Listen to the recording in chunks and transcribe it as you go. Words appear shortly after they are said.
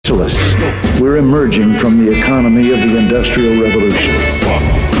capitalists. We're emerging from the economy of the Industrial Revolution,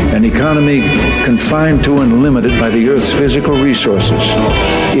 an economy confined to and limited by the Earth's physical resources,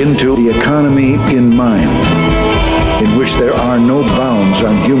 into the economy in mind, in which there are no bounds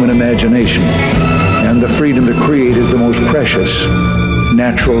on human imagination, and the freedom to create is the most precious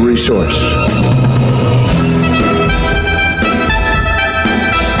natural resource.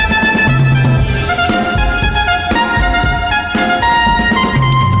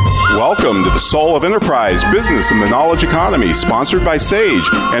 Welcome to the Soul of Enterprise, Business and the Knowledge Economy, sponsored by Sage,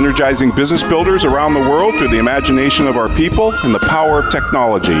 energizing business builders around the world through the imagination of our people and the power of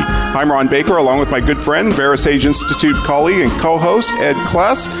technology. I'm Ron Baker, along with my good friend, VeraSage Institute colleague and co-host, Ed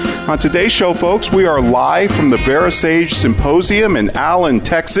Kless. On today's show, folks, we are live from the VeraSage Symposium in Allen,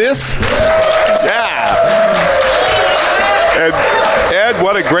 Texas. Yeah! Ed,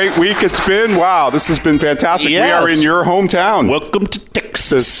 what a great week it's been. Wow, this has been fantastic. Yes. We are in your hometown. Welcome to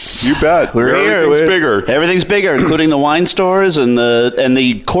Texas. You bet. We're here. Everything's bigger. Everything's bigger, including the wine stores and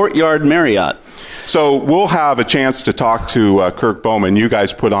the Courtyard Marriott. So we'll have a chance to talk to Kirk Bowman. You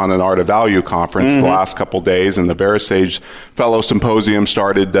guys put on an Art of Value conference the last couple days, and the VeraSage Fellows Symposium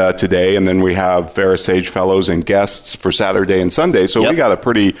started today, and then we have VeraSage Fellows and guests for Saturday and Sunday. So we got a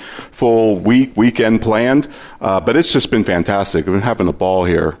pretty full weekend planned, but it's just been fantastic. We've been having a ball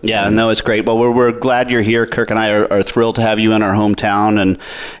here. Yeah, no, it's great. Well, we're glad you're here. Kirk and I are thrilled to have you in our hometown,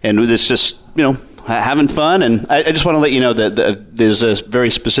 and it's just, having fun. And I just want to let you know that there's a very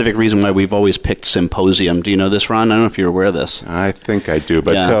specific reason why we've always picked symposium. Do you know this, Ron? I don't know if you're aware of this. I think I do,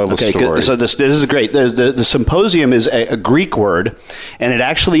 but tell the story. So this is great. The symposium is a Greek word, and it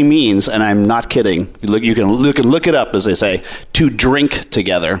actually means, and I'm not kidding, you can look it up, as they say, to drink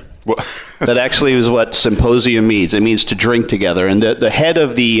together. That actually is what symposium means. It means to drink together. And the head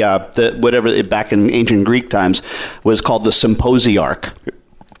of the whatever, back in ancient Greek times, was called the symposiarch.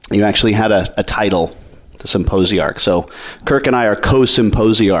 You actually had a title, the symposiarch. So Kirk and I are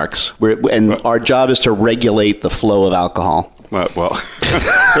co-symposiarchs, and our job is to regulate the flow of alcohol. Well,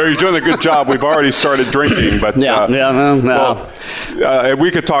 you're doing a good job. We've already started drinking, but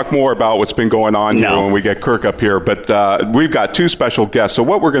we could talk more about what's been going on here when we get Kirk up here. But we've got two special guests. So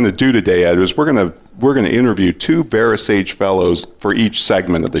what we're going to do today, Ed, is we're going to interview two VeraSage Fellows for each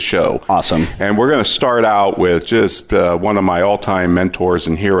segment of the show. Awesome. And we're going to start out with just one of my all-time mentors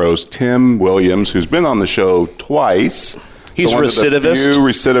and heroes, Tim Williams, who's been on the show twice. He's recidivist. Few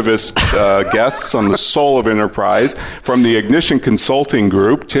recidivist guests on the Soul of Enterprise from the Ignition Consulting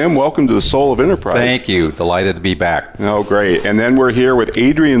Group. Tim, welcome to the Soul of Enterprise. Thank you. Delighted to be back. Oh, great. And then we're here with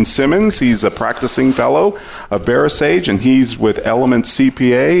Adrian Simmons. He's a practicing fellow of VeraSage, and he's with Element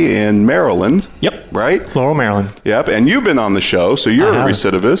CPA in Maryland. Yep. Right? Laurel, Maryland. Yep. And you've been on the show, so you're a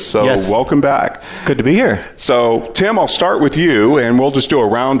recidivist. So welcome back. Good to be here. So, Tim, I'll start with you, and we'll just do a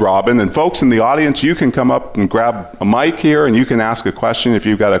round robin. And folks in the audience, you can come up and grab a mic here, and you can ask a question if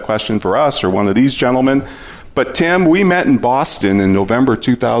you've got a question for us or one of these gentlemen. But Tim, we met in Boston in November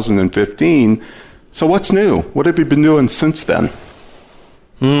 2015. So what's new? What have you been doing since then?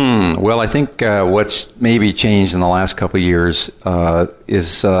 Well, I think what's maybe changed in the last couple of years is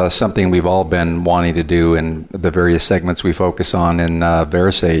something we've all been wanting to do in the various segments we focus on in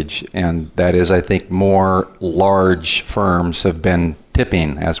VeraSage. And that is, I think, more large firms have been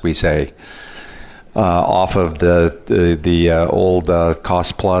tipping, as we say, off of the old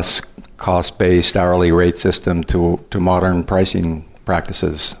cost-plus, cost-based hourly rate system to modern pricing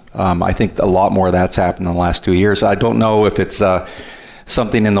practices. I think a lot more of that's happened in the last 2 years. I don't know if it's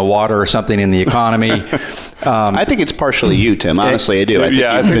something in the water or something in the economy. I think it's partially you, Tim. Honestly, I do. I think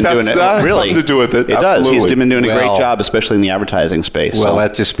that has something to do with it. It Absolutely. does. He's been doing a great job, especially in the advertising space. Well,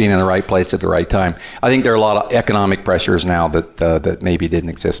 that's just being in the right place at the right time. I think there are a lot of economic pressures now that maybe didn't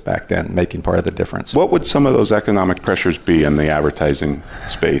exist back then, making part of the difference. What would some of those economic pressures be in the advertising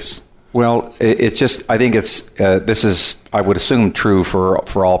space? Well, it's just, I think this is, I would assume, true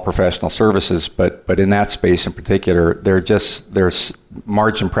for all professional services, but in that space in particular, there's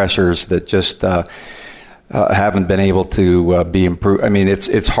margin pressures that just haven't been able to be improved. I mean,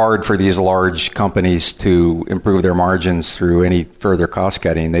 it's hard for these large companies to improve their margins through any further cost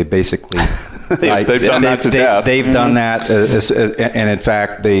cutting. They basically they've done that to death. They've done that, and in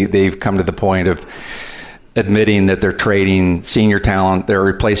fact, they've come to the point of admitting that they're trading senior talent, they're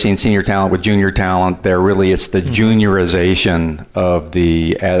replacing senior talent with junior talent. It's the juniorization of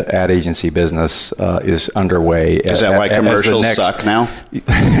the ad agency business is underway. Is that why commercials suck now?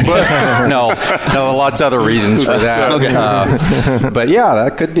 No, lots of other reasons for that. Okay. But yeah,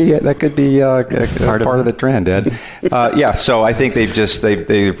 that could be part of the trend, Ed. So I think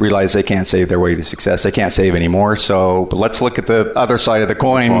they realize they can't save their way to success. They can't save anymore. So but let's look at the other side of the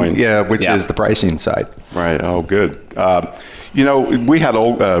coin. Which is the pricing side. Right. Oh, good. We had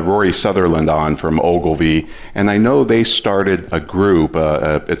Rory Sutherland on from Ogilvy, and I know they started a group.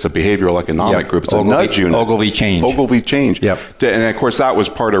 It's a behavioral economic group. It's a nudge unit. Ogilvy Change. Ogilvy Change. Yep. And of course, that was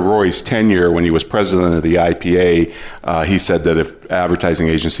part of Rory's tenure when he was president of the IPA. He said that if advertising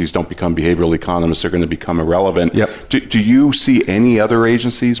agencies don't become behavioral economists, they're going to become irrelevant. Yep. Do you see any other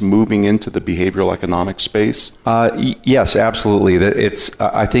agencies moving into the behavioral economic space? Yes, absolutely.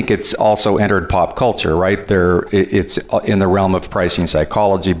 I think it's also entered pop culture, right? It's in the realm of pricing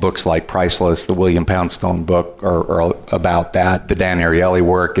psychology. Books like Priceless, the William Poundstone book, are about that. The Dan Ariely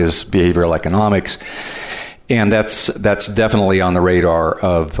work is behavioral economics. And that's definitely on the radar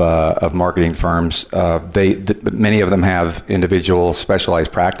of marketing firms. Many of them have individual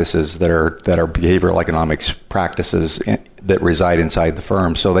specialized practices that are behavioral economics practices that reside inside the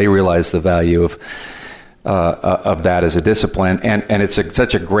firm. So they realize the value of that as a discipline, and it's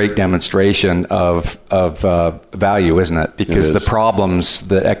such a great demonstration of value, isn't it? Because the problems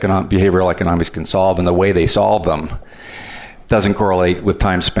that behavioral economics can solve and the way they solve them doesn't correlate with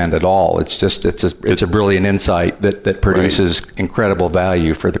time spent at all. It's a brilliant insight that produces incredible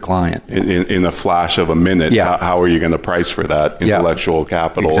value for the client. In a flash of a minute, how are you going to price for that intellectual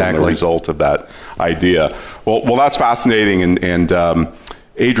capital and the result of that idea? Well, that's fascinating. And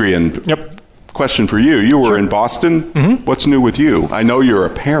Adrian, question for you. You were in Boston. Mm-hmm. What's new with you? I know you're a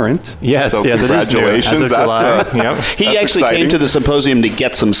parent. Yes, so congratulations. As of July. He actually came to the symposium to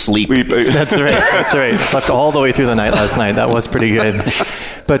get some sleep. That's right. Slept all the way through the night last night. That was pretty good.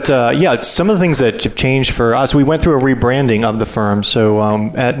 But some of the things that have changed for us, we went through a rebranding of the firm. So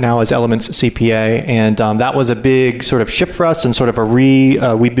now as Elements CPA, and that was a big sort of shift for us, and sort of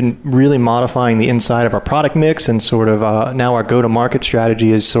we've been really modifying the inside of our product mix, and sort of now our go-to-market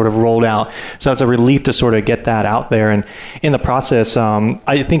strategy is sort of rolled out. So it's a relief to sort of get that out there. And in the process,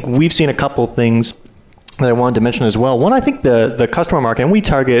 I think we've seen a couple things that I wanted to mention as well. One, I think the customer market, and we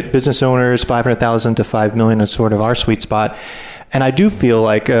target business owners, 500,000 to 5 million is sort of our sweet spot. And I do feel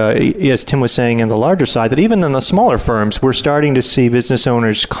like, as Tim was saying in the larger side, that even in the smaller firms, we're starting to see business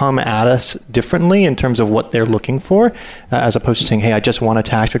owners come at us differently in terms of what they're looking for, as opposed to saying, hey, I just want a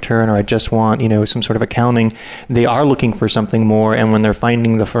tax return, or I just want, some sort of accounting. They are looking for something more. And when they're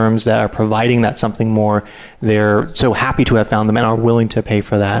finding the firms that are providing that something more, they're so happy to have found them and are willing to pay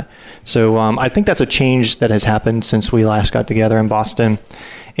for that. So I think that's a change that has happened since we last got together in Boston.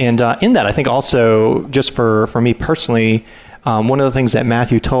 And in that, I think also, just for me personally, one of the things that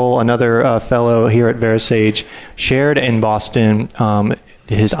Matthew Toll, another fellow here at VeraSage, shared in Boston,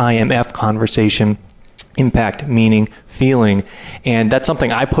 his IMF conversation, impact, meaning, feeling. And that's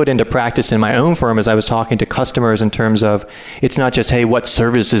something I put into practice in my own firm as I was talking to customers in terms of, it's not just, hey, what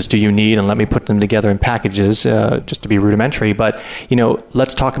services do you need? And let me put them together in packages, just to be rudimentary. But,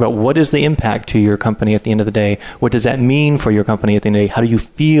 let's talk about what is the impact to your company at the end of the day? What does that mean for your company at the end of the day? How do you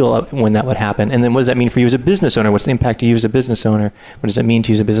feel when that would happen? And then what does that mean for you as a business owner? What's the impact to you as a business owner? What does it mean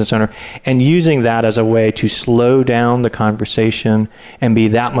to you as a business owner? And using that as a way to slow down the conversation and be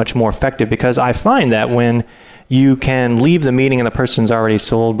that much more effective. Because I find that when you can leave the meeting and the person's already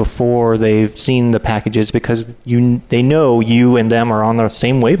sold before they've seen the packages, because they know you and them are on the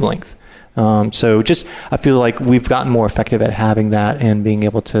same wavelength. So I feel like we've gotten more effective at having that and being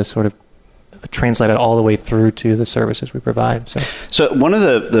able to sort of translate it all the way through to the services we provide. So one of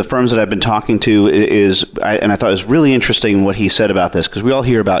the firms that I've been talking to and I thought it was really interesting what he said about this, because we all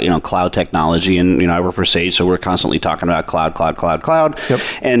hear about, cloud technology, and, I work for Sage, so we're constantly talking about cloud.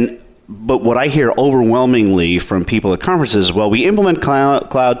 Yep. But what I hear overwhelmingly from people at conferences, we implement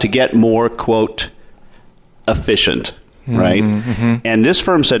cloud to get more, quote, efficient, right? Mm-hmm. And this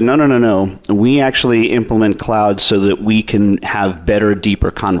firm said, no. We actually implement cloud so that we can have better,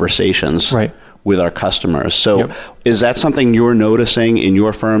 deeper conversations with our customers. So is that something you're noticing in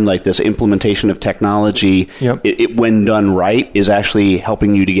your firm, like this implementation of technology, it when done right, is actually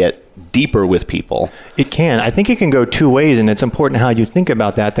helping you to get deeper with people? It can. I think it can go two ways, and it's important how you think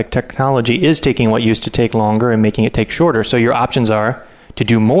about that. The technology is taking what used to take longer and making it take shorter. So your options are to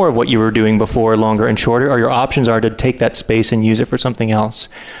do more of what you were doing before, longer and shorter, or your options are to take that space and use it for something else.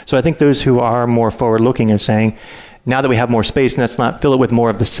 So I think those who are more forward-looking are saying, now that we have more space, let's not fill it with more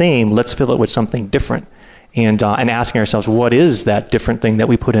of the same, let's fill it with something different. and asking ourselves, what is that different thing that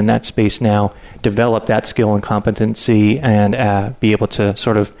we put in that space now, develop that skill and competency, and be able to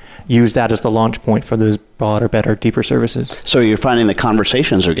sort of use that as the launch point for those broader, better, deeper services. So you're finding the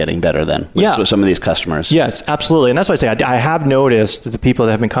conversations are getting better then with some of these customers? Yes, absolutely. And that's why I say I have noticed that the people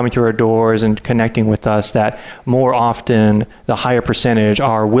that have been coming through our doors and connecting with us, that more often the higher percentage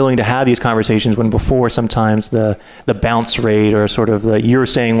are willing to have these conversations, when before sometimes the bounce rate, or sort of you're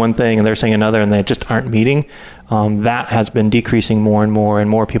saying one thing and they're saying another, and they just aren't meeting. That has been decreasing more and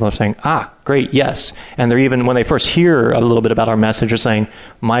more people are saying, great, yes. And they're even, when they first hear a little bit about our message, are saying,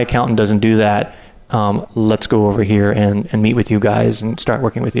 my accountant doesn't do that. Let's go over here and meet with you guys and start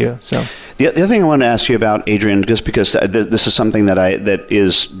working with you. So the other thing I wanted to ask you about, Adrian, just because this is something that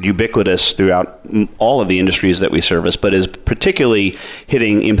is ubiquitous throughout all of the industries that we service, but is particularly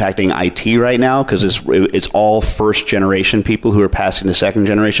impacting IT right now, because it's all first generation people who are passing to second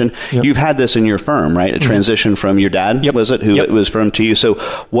generation. Yep. You've had this in your firm, right? A transition from your dad, was it, who it was from to you. So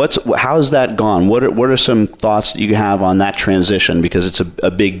how's that gone? What are some thoughts that you have on that transition? Because it's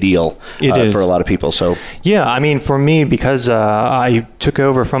a big deal for a lot of people. So yeah, I mean, for me, because I took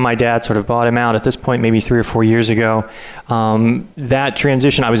over from my dad, sort of bought him out at this point, maybe 3 or 4 years ago. That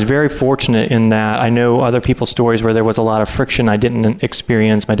transition, I was very fortunate in that I know other people's stories where there was a lot of friction I didn't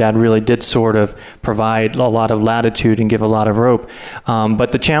experience. My dad really did sort of provide a lot of latitude and give a lot of rope.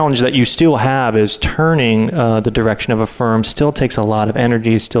 But the challenge that you still have is turning the direction of a firm still takes a lot of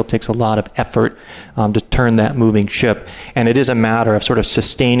energy, still takes a lot of effort to turn that moving ship. And it is a matter of sort of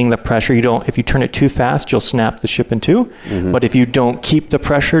sustaining the pressure. If you turn it too fast, you'll snap the ship in two. Mm-hmm. But if you don't keep the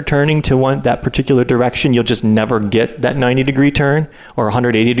pressure turning to that particular direction, you'll just never get that 90-degree turn, or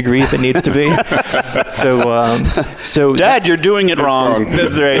 180-degree if it needs to be. So Dad, you're doing it wrong.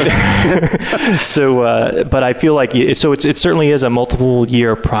 That's right. But I feel like it certainly is a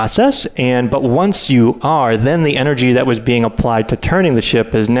multiple-year process. But once you are, then the energy that was being applied to turning the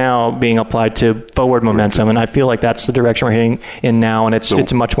ship is now being applied to forward momentum. And I feel like that's the direction we're heading in now, and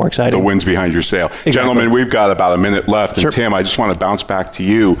it's much more exciting. The wind's behind your sail. Exactly. Gentlemen, we've got about a minute left. And Tim, I just want to bounce back to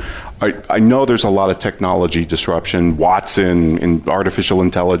you. I know there's a lot of technology disruption, Watson, and artificial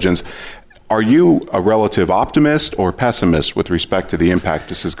intelligence. Are you a relative optimist or pessimist with respect to the impact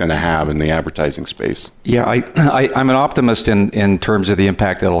this is going to have in the advertising space? Yeah, I'm an optimist in terms of the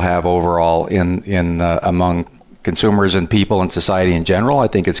impact it'll have overall in among consumers and people and society in general. I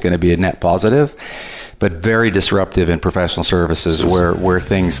think it's going to be a net positive, but very disruptive in professional services where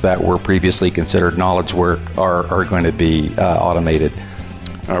things that were previously considered knowledge work are going to be automated.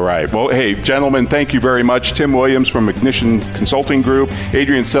 All right. Well, hey, gentlemen, thank you very much. Tim Williams from Ignition Consulting Group,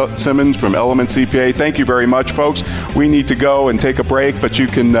 Adrian Simmons from Element CPA. Thank you very much, folks. We need to go and take a break, but you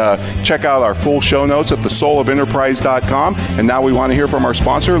can check out our full show notes at thesoulofenterprise.com. And now we want to hear from our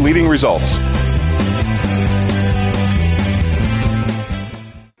sponsor, Leading Results.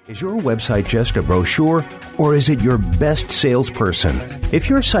 Is your website just a brochure, or is it your best salesperson? If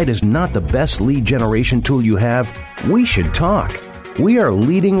your site is not the best lead generation tool you have, we should talk. We are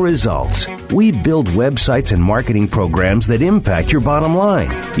Leading Results. We build websites and marketing programs that impact your bottom line.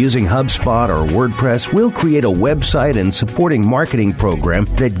 Using HubSpot or WordPress, we'll create a website and supporting marketing program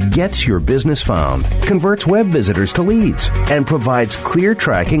that gets your business found, converts web visitors to leads, and provides clear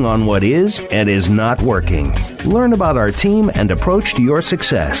tracking on what is and is not working. Learn about our team and approach to your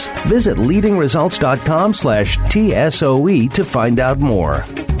success. Visit leadingresults.com/TSOE to find out more.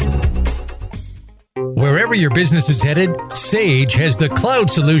 Wherever your business is headed, Sage has the cloud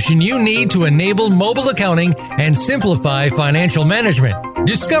solution you need to enable mobile accounting and simplify financial management.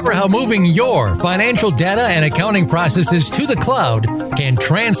 Discover how moving your financial data and accounting processes to the cloud can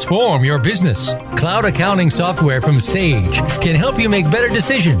transform your business. Cloud accounting software from Sage can help you make better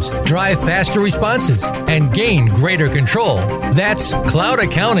decisions, drive faster responses, and gain greater control. That's cloud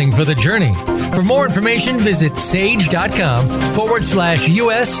accounting for the journey. For more information, visit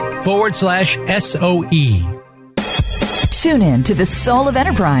sage.com/US/SOE. Tune in to The Soul of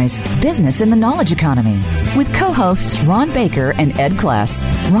Enterprise, Business in the Knowledge Economy, with co-hosts Ron Baker and Ed Kless.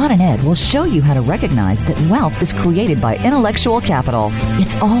 Ron and Ed will show you how to recognize that wealth is created by intellectual capital.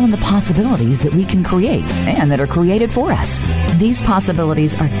 It's all in the possibilities that we can create and that are created for us. These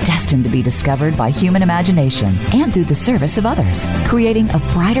possibilities are destined to be discovered by human imagination and through the service of others, creating a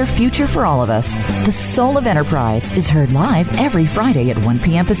brighter future for all of us. The Soul of Enterprise is heard live every Friday at 1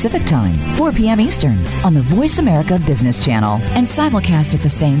 p.m. Pacific Time, 4 p.m. Eastern on the Voice America Business Channel, and simulcast at the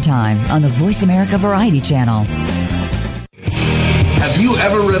same time on the Voice America Variety Channel. Have you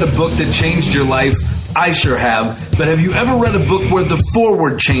ever read a book that changed your life? I sure have, but have you ever read a book where the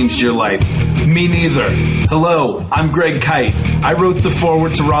foreword changed your life? Me neither. Hello, I'm Greg Kite. I wrote the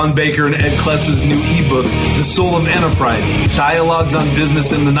foreword to Ron Baker and Ed Kless's new ebook, The Soul of Enterprise, Dialogues on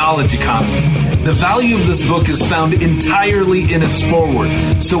Business and the Knowledge Economy. The value of this book is found entirely in its foreword.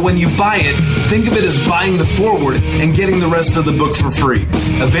 So when you buy it, think of it as buying the foreword and getting the rest of the book for free.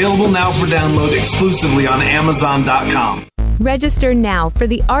 Available now for download exclusively on Amazon.com. Register now for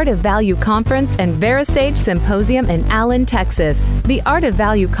the Art of Value Conference and VeraSage Symposium in Allen, Texas. The Art of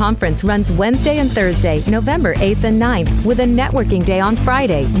Value Conference runs Wednesday and Thursday, November 8th and 9th, with a networking day on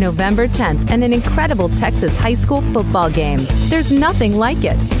Friday, November 10th, and an incredible Texas high school football game. There's nothing like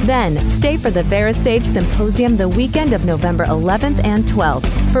it. Then, stay for the VeraSage Symposium the weekend of November 11th and 12th.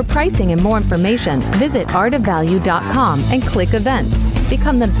 For pricing and more information, visit artofvalue.com and click Events.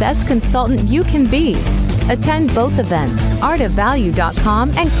 Become the best consultant you can be. Attend both events,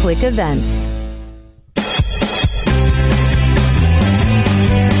 artofvalue.com and click Events.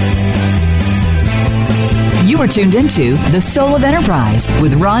 You are tuned into The Soul of Enterprise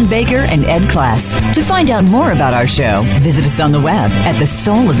with Ron Baker and Ed Kless. To find out more about our show, visit us on the web at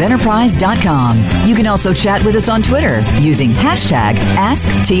thesoulofenterprise.com. You can also chat with us on Twitter using hashtag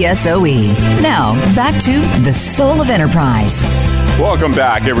AskTSOE. Now, back to The Soul of Enterprise. Welcome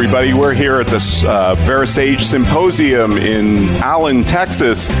back, everybody. We're here at the VeraSage Symposium in Allen,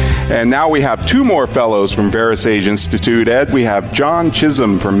 Texas. And now we have two more fellows from VeraSage Institute. Ed, we have John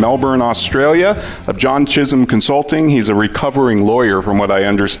Chisholm from Melbourne, Australia, of John Chisholm Consulting. He's a recovering lawyer, from what I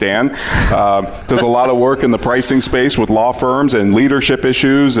understand. Does a lot of work in the pricing space with law firms and leadership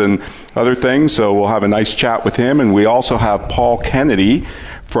issues and other things. So we'll have a nice chat with him. And we also have Paul Kennedy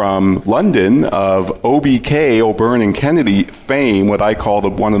from London of OBK, O'Byrne and Kennedy fame, what I call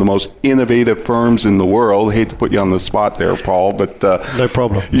one of the most innovative firms in the world. I hate to put you on the spot there, Paul, but no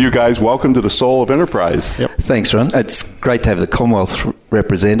problem. You guys, welcome to the Soul of Enterprise. Yep. Thanks, Ron. It's great to have the Commonwealth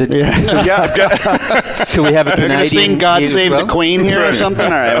represented. Yeah. Can we have a Canadian? Sing God Save the Queen here or something?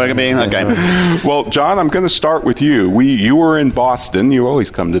 All right, we're going to be okay. Well, John, I'm going to start with you. You were in Boston. You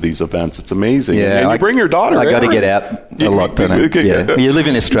always come to these events. It's amazing. Yeah, and you bring your daughter. I got to get out a lot, don't I? Yeah. You live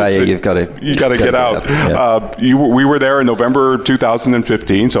in Australia, you've got to get out. Yeah. We were there in November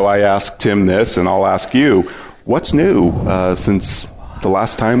 2015, so I asked Tim this, and I'll ask you, what's new since the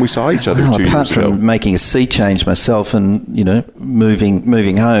last time we saw each other 2 years ago? Apart from making a sea change myself and,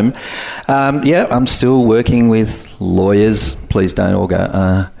 moving home, I'm still working with lawyers, please don't all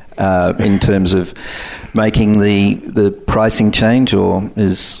go, in terms of making the pricing change, or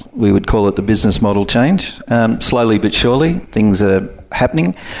as we would call it, the business model change. Slowly but surely, things are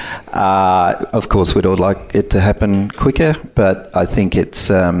happening. Of course, we'd all like it to happen quicker, but I think it's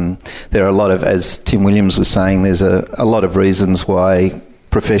there are a lot of, as Tim Williams was saying, there's a lot of reasons why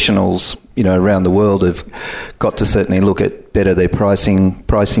professionals, around the world have got to certainly look at better their pricing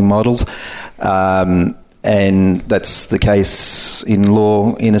models. And that's the case in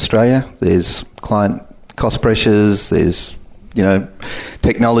law in Australia. There's client cost pressures, there's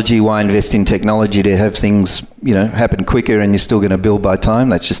technology. Why invest in technology to have things, happen quicker and you're still going to bill by time?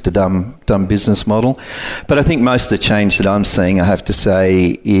 That's just a dumb business model. But I think most of the change that I'm seeing, I have to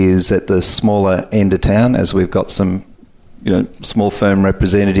say, is at the smaller end of town, as we've got some, small firm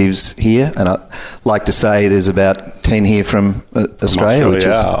representatives here. And I like to say there's about 10 here from Australia, which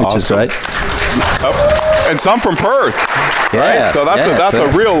is great. And some from Perth, yeah, right? So that's a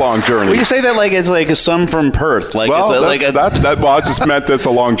real long journey. Well, you say that like it's like some from Perth. I just meant that's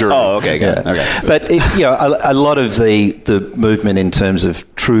a long journey. Oh, okay, good. Yeah. Okay. But a lot of the movement in terms of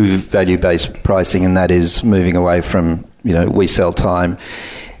true value-based pricing, and that is moving away from we sell time,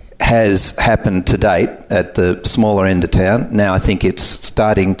 has happened to date at the smaller end of town. Now I think it's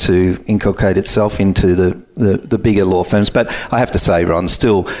starting to inculcate itself into the bigger law firms. But I have to say, Ron,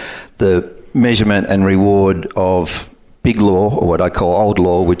 still the measurement and reward of big law, or what I call old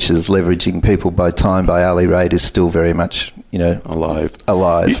law, which is leveraging people by time, by hourly rate, is still very much, alive.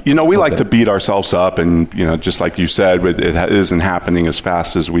 We like to beat ourselves up, and, just like you said, it isn't happening as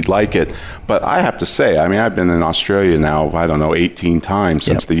fast as we'd like it. But I have to say, I've been in Australia now, 18 times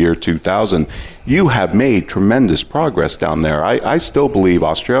since the year 2000. You have made tremendous progress down there. I still believe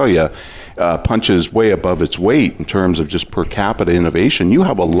Australia punches way above its weight in terms of just per capita innovation. You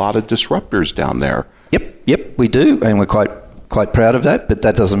have a lot of disruptors down there. Yep, we do, and we're quite proud of that, but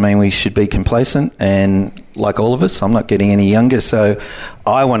that doesn't mean we should be complacent. And like all of us, I'm not getting any younger, so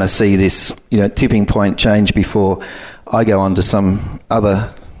I want to see this tipping point change before I go on to some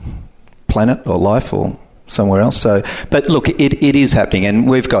other planet or life or somewhere else. So, but look, it is happening, and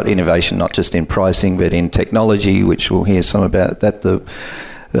we've got innovation not just in pricing but in technology, which we'll hear some about that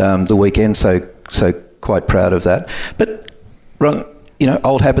the weekend. So so quite proud of that. But,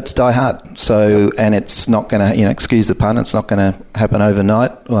 old habits die hard. So, and it's not going to, excuse the pun, it's not going to happen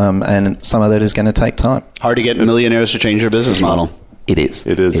overnight, and some of that is going to take time. Hard to get millionaires to change their business model. It is.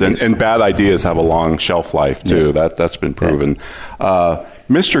 It is. And bad ideas have a long shelf life, too. Yeah. That's been proven. Yeah.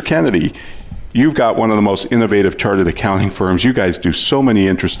 Mr. Kennedy, you've got one of the most innovative chartered accounting firms. You guys do so many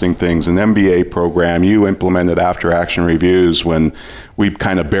interesting things. An MBA program. You implemented after-action reviews when we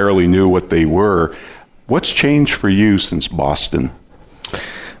kind of barely knew what they were. What's changed for you since Boston?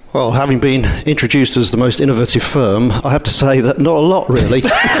 Well, having been introduced as the most innovative firm, I have to say that not a lot, really.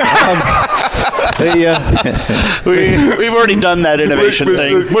 We've already done that innovation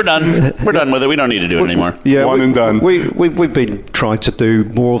thing. We're done. We're done with it. We don't need to do it anymore. Yeah, One and done. We've been trying to do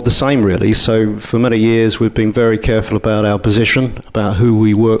more of the same, really. So for many years, we've been very careful about our position, about who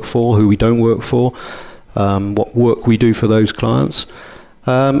we work for, who we don't work for, what work we do for those clients.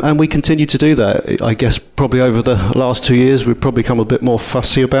 And we continue to do that. I guess probably over the last 2 years, we've probably become a bit more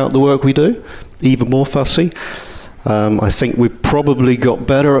fussy about the work we do, even more fussy. I think we've probably got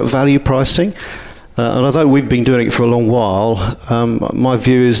better at value pricing. And although we've been doing it for a long while, my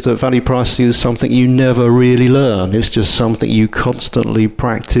view is that value pricing is something you never really learn. It's just something you constantly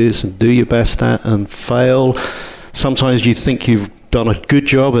practice and do your best at and fail. Sometimes you think you've done a good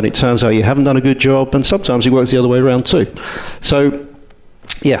job and it turns out you haven't done a good job, and sometimes it works the other way around too. So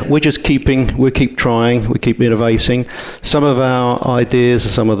yeah, we keep trying, we keep innovating. Some of our ideas,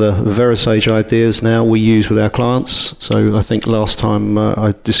 some of the VeraSage ideas now we use with our clients. So I think last time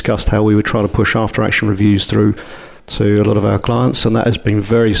I discussed how we would try to push after-action reviews through to a lot of our clients, and that has been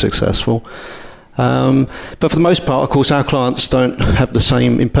very successful. But for the most part, of course, our clients don't have the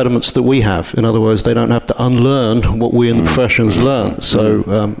same impediments that we have. In other words, they don't have to unlearn what we in the professions learn.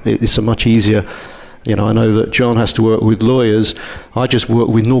 So it's a much easier... I know that John has to work with lawyers. I just work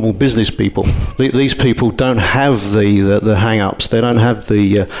with normal business people. These people don't have the hang-ups. They don't have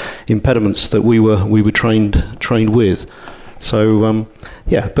the impediments that we were trained with. So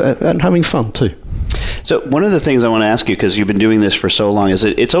and having fun too. So one of the things I want to ask you, because you've been doing this for so long, is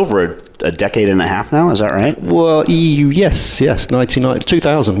it's over a decade and a half now. Is that right? Well, yes,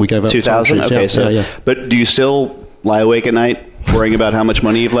 2000 we gave up. 2000. Okay, yeah. But do you still lie awake at night worrying about how much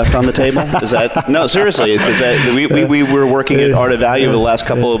money you've left on the table? Is that no? Seriously, is that we were working at Art of Value the last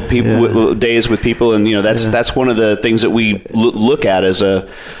couple of days with people, and that's one of the things that we look at as a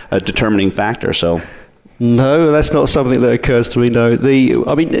determining factor. So. No, that's not something that occurs to me. No,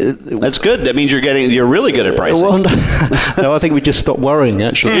 that's good. That means you're really good at pricing. Well, no, I think we just stopped worrying.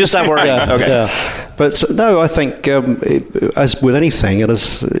 Actually, you just stopped worrying. Okay. Yeah. But no, I think as with anything, and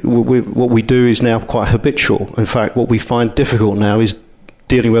what we do is now quite habitual. In fact, what we find difficult now is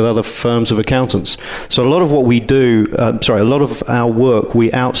dealing with other firms of accountants. So a lot of what we do, a lot of our work,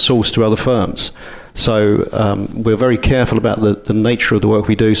 we outsource to other firms. So we're very careful about the nature of the work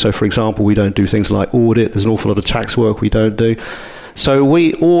we do. So, for example, we don't do things like audit. There's an awful lot of tax work we don't do. So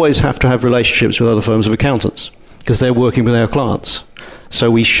we always have to have relationships with other firms of accountants because they're working with our clients.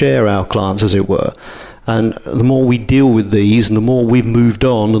 So we share our clients, as it were. And the more we deal with these and the more we've moved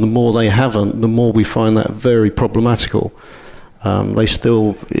on and the more they haven't, the more we find that very problematical. They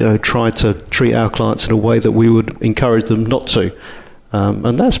still try to treat our clients in a way that we would encourage them not to.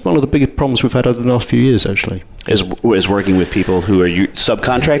 And that's one of the biggest problems we've had over the last few years, actually. Is working with people who are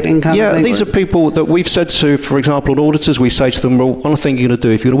subcontracting kind of thing? These are people that we've said to, for example, on auditors, we say to them, well, one thing you're going to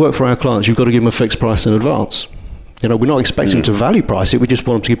do, if you're going to work for our clients, you've got to give them a fixed price in advance. We're not expecting them to value price it, we just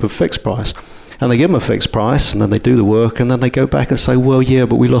want them to give a fixed price. And they give them a fixed price, and then they do the work, and then they go back and say, well, yeah,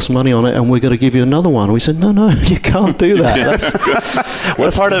 but we lost money on it, and we're going to give you another one. And we said, no, you can't do that.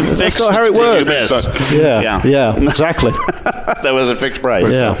 What part of fixed that's not how it works. Yeah, exactly. That was a fixed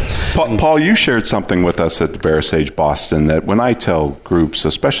price. Yeah. Paul, you shared something with us at VeraSage Boston that when I tell groups,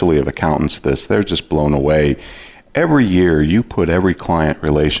 especially of accountants this, they're just blown away. Every year, you put every client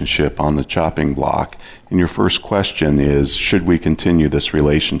relationship on the chopping block, and your first question is, should we continue this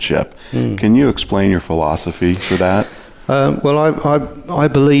relationship? Can you explain your philosophy for that? Well, I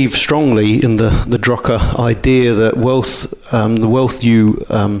believe strongly in the Drucker idea that the wealth you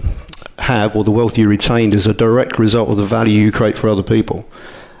have or the wealth you retained is a direct result of the value you create for other people.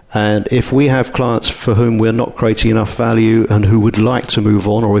 And if we have clients for whom we're not creating enough value and who would like to move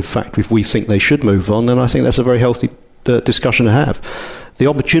on, or in fact, if we think they should move on, then I think that's a very healthy discussion to have. The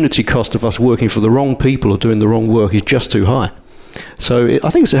opportunity cost of us working for the wrong people or doing the wrong work is just too high. So I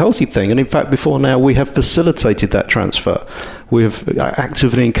think it's a healthy thing. And in fact, before now, we have facilitated that transfer. We have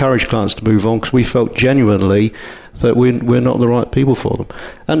actively encouraged clients to move on because we felt genuinely that we're not the right people for them.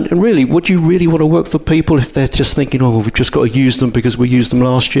 And really, would you really want to work for people if they're just thinking, oh, well, we've just got to use them because we used them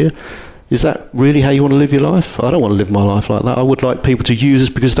last year? Is that really how you want to live your life? I don't want to live my life like that. I would like people to use us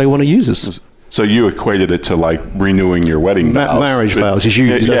because they want to use us. So you equated it to like renewing your wedding vows. Marriage vows is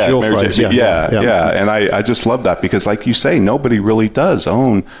usually that's your phrase. Yeah. And I just love that because, like you say, nobody really does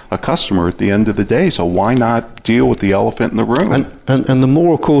own a customer at the end of the day. So why not deal with the elephant in the room? And the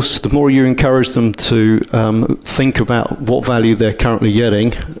more, of course, the more you encourage them to think about what value they're currently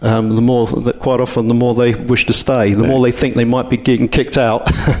getting, the more, quite often, the more they wish to stay. The more they think they might be getting kicked out,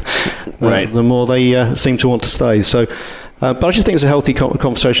 right. The more they seem to want to stay. So. But I just think it's a healthy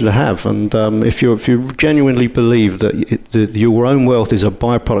conversation to have, and if you genuinely believe that your own wealth is a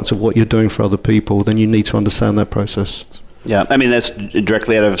byproduct of what you're doing for other people, then you need to understand that process. Yeah, I mean, that's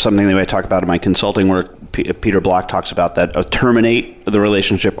directly out of something that I talk about in my consulting work. Peter Block talks about that. Terminate the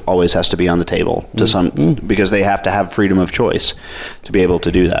relationship always has to be on the table to because they have to have freedom of choice to be able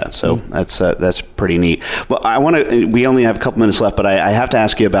to do that. So that's pretty neat. Well, we only have a couple minutes left, but I have to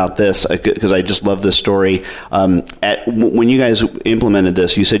ask you about this because I just love this story. When you guys implemented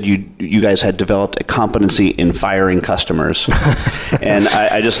this, you said you guys had developed a competency in firing customers, and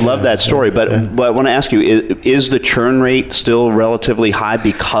I just love that story. But I want to ask you: is the churn rate still relatively high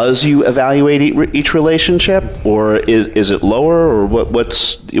because you evaluate each relationship, or is it lower, or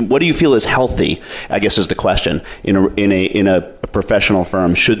what do you feel is healthy, I guess is the question, in a professional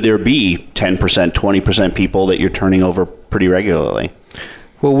firm? Should there be 10%, 20% people that you're turning over pretty regularly?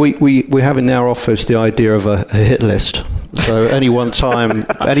 Well, we have in our office the idea of a hit list. So any one time,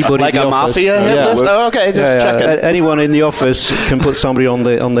 anybody like in the a office, mafia hit list? Oh, okay, just checking. Anyone in the office can put somebody on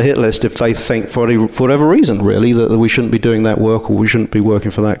the hit list if they think for whatever reason, really, that we shouldn't be doing that work or we shouldn't be working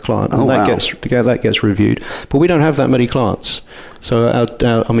for that client. And that gets reviewed. But we don't have that many clients. So,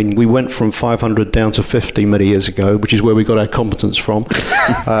 we went from 500 down to 50 many years ago, which is where we got our competence from.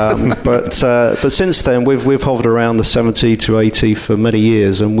 But since then, we've hovered around the 70 to 80 for many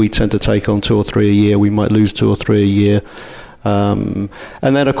years, and we tend to take on 2 or 3 a year. We might lose 2 or 3 a year. And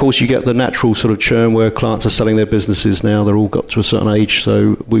then, of course, you get the natural sort of churn where clients are selling their businesses now. They're all got to a certain age,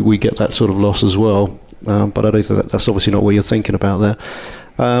 so we get that sort of loss as well. But I don't think that's obviously not what you're thinking about there.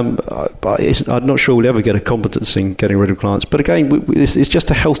 But I'm not sure we'll ever get a competence in getting rid of clients. But again, it's just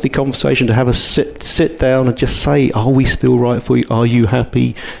a healthy conversation to have a sit down and just say, are we still right for you? Are you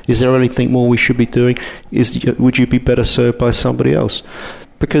happy? Is there anything more we should be doing? Would you be better served by somebody else?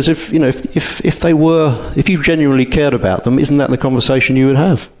 Because if you genuinely cared about them, isn't that the conversation you would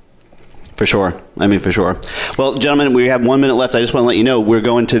have? For sure. Well, gentlemen, we have 1 minute left. I just want to let you know we're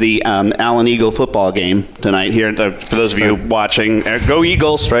going to the Allen Eagle football game tonight here. For those of you watching, go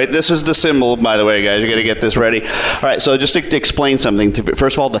Eagles, right? This is the symbol, by the way, guys. You got to get this ready. All right, so just to explain something.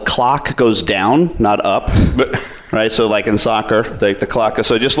 First of all, the clock goes down, not up. Right, so like in soccer, the clock.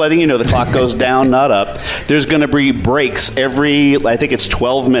 So just letting you know, the clock goes down, not up. There's going to be breaks I think it's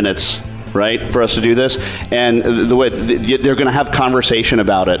 12 minutes. Right, for us to do this, and the way they're going to have conversation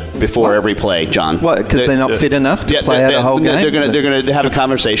about it before every play, John. What? Because they're not fit enough to play out a whole game. They're going to have a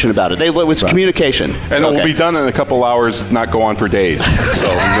conversation about it. It's communication, and it will be done in a couple hours, not go on for days.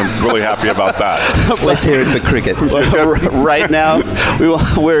 So I'm really happy about that. Let's hear it for cricket. Right now,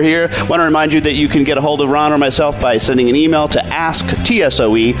 we're here. I want to remind you that you can get a hold of Ron or myself by sending an email to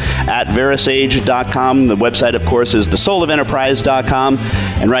asktsoe@verasage.com. The website, of course, is thesoulofenterprise.com.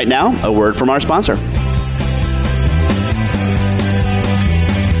 And right now, a word from our sponsor.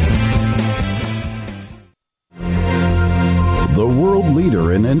 The world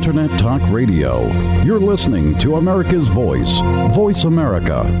leader in Internet Talk Radio. You're listening to America's Voice,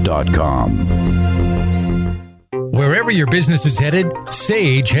 voiceamerica.com. Wherever your business is headed,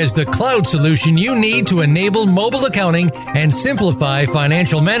 Sage has the cloud solution you need to enable mobile accounting and simplify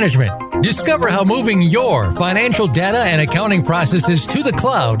financial management. Discover how moving your financial data and accounting processes to the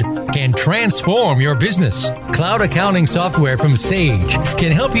cloud can transform your business. Cloud accounting software from Sage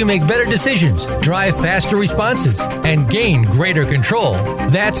can help you make better decisions, drive faster responses, and gain greater control.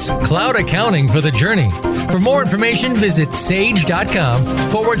 That's cloud accounting for the journey. For more information, visit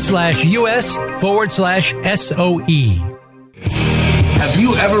sage.com/US/SOE. Have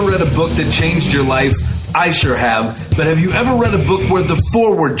you ever read a book that changed your life? I sure have. But have you ever read a book where the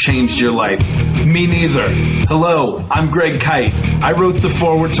foreword changed your life? Me neither. Hello, I'm Greg Kite. I wrote the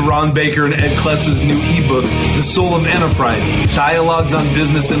foreword to Ron Baker and Ed Kless's new ebook, The Soul of Enterprise, Dialogues on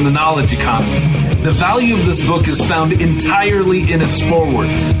Business and the Knowledge Economy. The value of this book is found entirely in its foreword.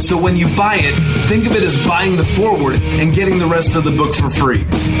 So when you buy it, think of it as buying the foreword and getting the rest of the book for free.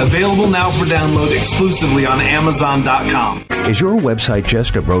 Available now for download exclusively on Amazon.com. Is your website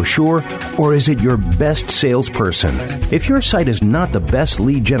just a brochure, or is it your best salesperson? If your site is not the best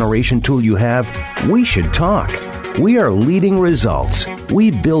lead generation tool you have, we should talk. We are Leading Results.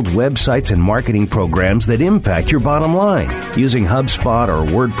 We build websites and marketing programs that impact your bottom line. Using HubSpot or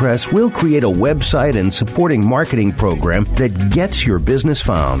WordPress, we'll create a website and supporting marketing program that gets your business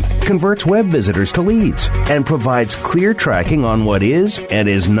found, converts web visitors to leads, and provides clear tracking on what is and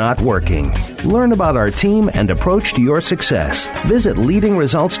is not working. Learn about our team and approach to your success. Visit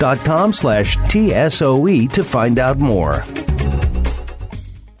leadingresults.com/TSOE to find out more.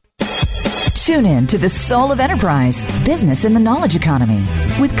 Tune in to The Soul of Enterprise, Business in the Knowledge Economy,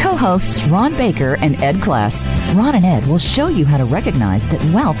 with co-hosts Ron Baker and Ed Kless. Ron and Ed will show you how to recognize that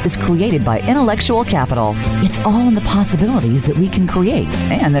wealth is created by intellectual capital. It's all in the possibilities that we can create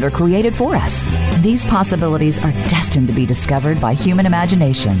and that are created for us. These possibilities are destined to be discovered by human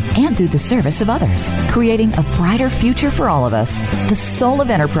imagination and through the service of others, creating a brighter future for all of us. The Soul of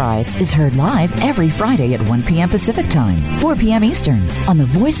Enterprise is heard live every Friday at 1 p.m. Pacific Time, 4 p.m. Eastern on the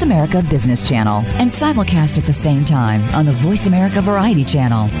Voice America Business Channel, and simulcast at the same time on the Voice America Variety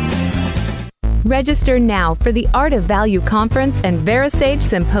Channel. Register now for the Art of Value Conference and VeraSage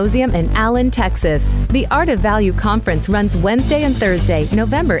Symposium in Allen, Texas. The Art of Value Conference runs Wednesday and Thursday,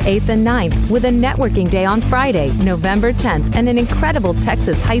 November 8th and 9th, with a networking day on Friday, November 10th, and an incredible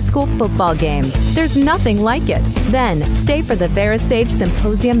Texas high school football game. There's nothing like it. Then, stay for the VeraSage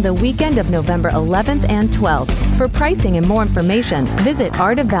Symposium the weekend of November 11th and 12th. For pricing and more information, visit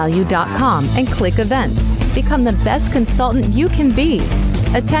artofvalue.com and click Events. Become the best consultant you can be.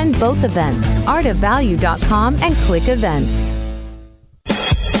 Attend both events, artofvalue.com, and click Events.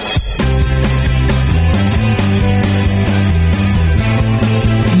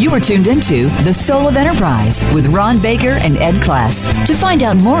 You are tuned into The Soul of Enterprise with Ron Baker and Ed Kless. To find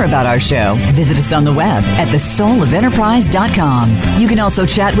out more about our show, visit us on the web at thesoulofenterprise.com. You can also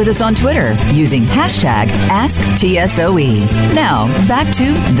chat with us on Twitter using hashtag AskTSOE. Now, back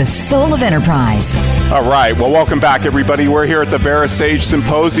to The Soul of Enterprise. All right. Well, welcome back, everybody. We're here at the VeraSage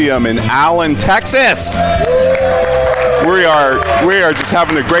Symposium in Allen, Texas. We are just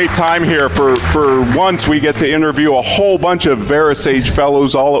having a great time here. For once, we get to interview a whole bunch of VeraSage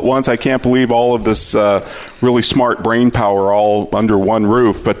Fellows all at once. I can't believe all of this really smart brain power all under one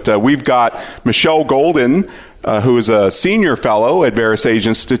roof. But we've got Michelle Golden, who is a senior fellow at VeraSage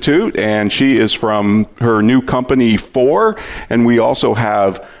Institute, and she is from her new company, 4. And we also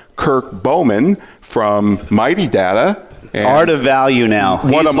have Kirk Bowman from Mighty Data. And Art of Value now.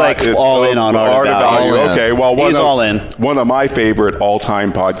 He's like all in on Art of Value. Okay, well, he's all in. One of my favorite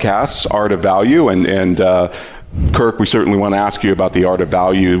all-time podcasts, Art of Value, and Kirk, we certainly want to ask you about the Art of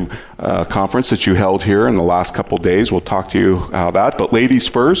Value conference that you held here in the last couple of days. We'll talk to you about that. But ladies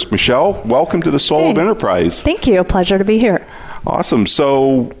first, Michelle, welcome to the Soul of Enterprise. Thank you. A pleasure to be here. Awesome.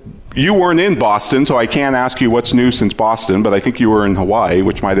 So you weren't in Boston, so I can't ask you what's new since Boston, but I think you were in Hawaii,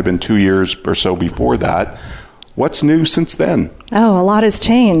 which might have been 2 years or so before that. What's new since then? Oh, a lot has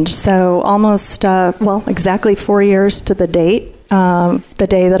changed. So almost, exactly 4 years to the date, the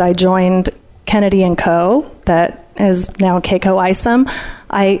day that I joined Kennedy & Co., that is now Keiko Isom.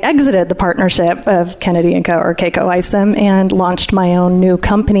 I exited the partnership of Kennedy & Co., or Keiko Isom, and launched my own new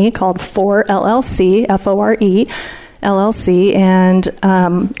company called 4 LLC, F-O-R-E, LLC, and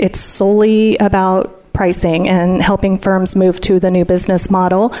it's solely about pricing and helping firms move to the new business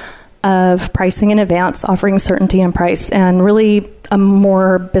model of pricing in advance, offering certainty in price, and really a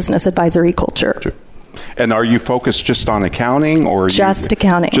more business advisory culture. Sure. And are you focused just on accounting, or just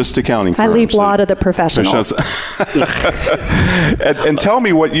accounting? Just accounting. I leave a lot of the professionals. and tell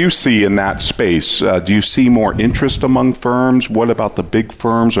me what you see in that space. Do you see more interest among firms? What about the big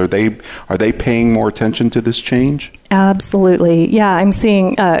firms? Are they paying more attention to this change? Absolutely. Yeah, I'm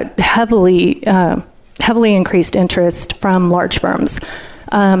seeing heavily increased interest from large firms.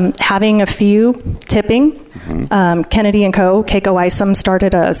 Having a few tipping. Kennedy & Co., Keiko Isom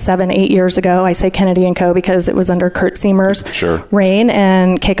started 7-8 years ago. I say Kennedy & Co. because it was under Kurt Seymour's reign,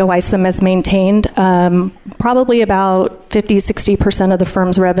 and Keiko Isom has maintained probably about 50-60% of the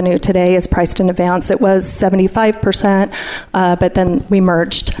firm's revenue today is priced in advance. It was 75%, but then we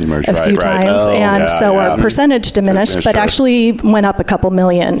merged a few times, our percentage diminished, but actually went up a couple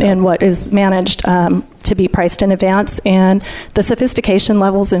million in what is managed to be priced in advance, and the sophistication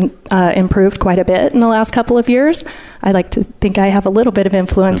levels improved quite a bit in the last couple of years. I like to think I have a little bit of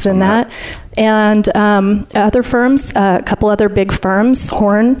influence in that. And other firms, a couple other big firms,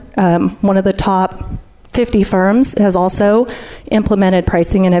 Horn, one of the top 50 firms, has also implemented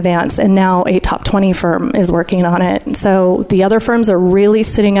pricing in advance, and now a top 20 firm is working on it. So the other firms are really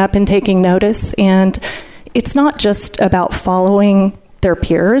sitting up and taking notice, and it's not just about following their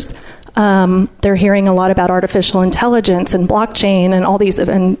peers. They're hearing a lot about artificial intelligence and blockchain and all these,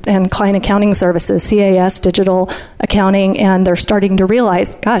 and client accounting services, CAS, digital accounting, and they're starting to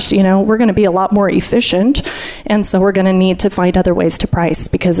realize, gosh, we're going to be a lot more efficient, and so we're going to need to find other ways to price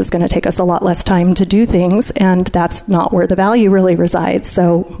because it's going to take us a lot less time to do things, and that's not where the value really resides.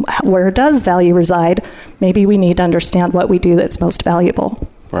 So where does value reside? Maybe we need to understand what we do that's most valuable.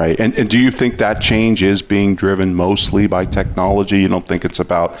 Right. And do you think that change is being driven mostly by technology? You don't think it's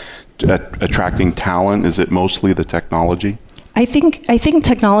about attracting talent? Is it mostly the technology? I think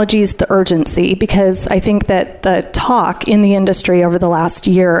technology is the urgency, because I think that the talk in the industry over the last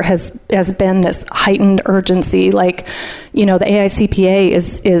year has been this heightened urgency. Like, the AICPA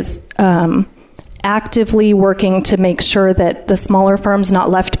is actively working to make sure that the smaller firms not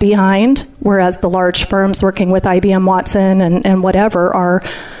left behind, whereas the large firms working with IBM Watson and whatever are,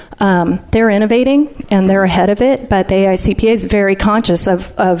 they're innovating and they're ahead of it, but the AICPA is very conscious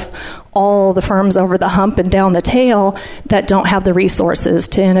of all the firms over the hump and down the tail that don't have the resources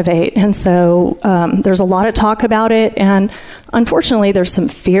to innovate. And so there's a lot of talk about it, and unfortunately there's some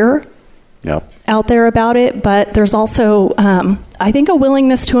fear out there about it, but there's also, I think, a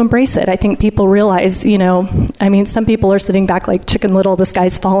willingness to embrace it. I think people realize, some people are sitting back like Chicken Little, the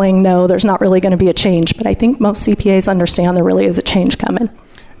sky's falling. No, there's not really going to be a change. But I think most CPAs understand there really is a change coming.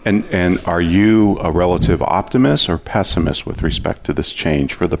 And are you a relative optimist or pessimist with respect to this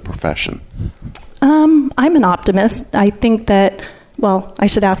change for the profession? I'm an optimist. I think that, I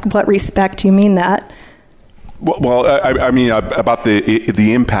should ask what respect you mean that. Well, I mean about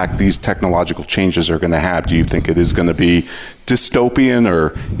the impact these technological changes are going to have. Do you think it is going to be dystopian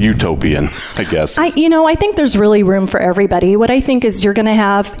or utopian, I guess? I think there's really room for everybody. What I think is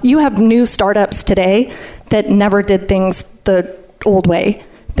you have new startups today that never did things the old way.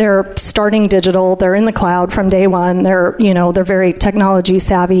 They're starting digital. They're in the cloud from day one. They're very technology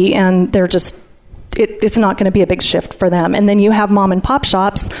savvy, and they're just, it's not going to be a big shift for them. And then you have mom and pop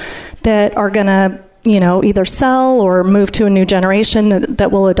shops that are going to, either sell or move to a new generation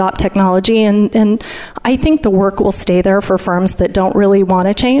that will adopt technology. And I think the work will stay there for firms that don't really want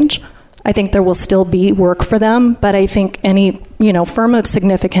to change. I think there will still be work for them, but I think any, firm of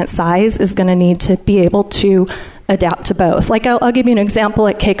significant size is going to need to be able to adapt to both. Like I'll give you an example.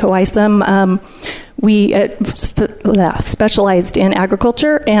 At Keiko Isom, we specialized in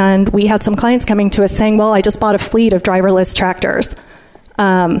agriculture, and we had some clients coming to us saying, well, I just bought a fleet of driverless tractors.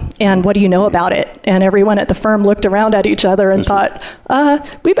 And what do you know about it? And everyone at the firm looked around at each other and thought,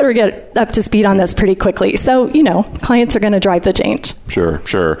 we better get up to speed on this pretty quickly. So, clients are going to drive the change.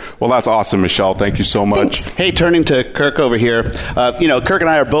 Sure. Well, that's awesome, Michelle. Thank you so much. Thanks. Hey, turning to Kirk over here. Kirk and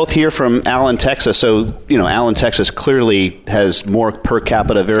I are both here from Allen, Texas. So, Allen, Texas clearly has more per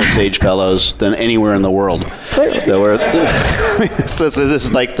capita VeraSage Fellows than anywhere in the world. Clearly. So this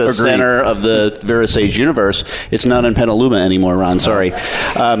is like the center of the VeraSage universe. It's not in Petaluma anymore, Ron. Sorry.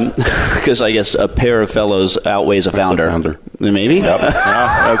 Because I guess a pair of fellows outweighs a founder. Maybe? Yep.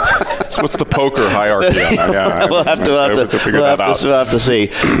 What's the poker hierarchy? We'll have to see.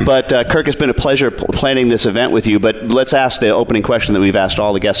 But Kirk, it's been a pleasure planning this event with you. But let's ask the opening question that we've asked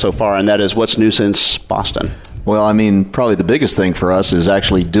all the guests so far, and that is, what's new since Boston? Well, probably the biggest thing for us is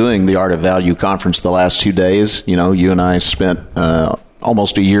actually doing the Art of Value conference the last 2 days. You and I spent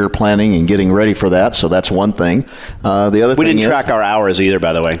almost a year planning and getting ready for that, so that's one thing. The other thing we didn't track our hours either,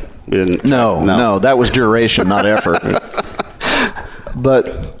 by the way. We didn't. No, that was duration, not effort.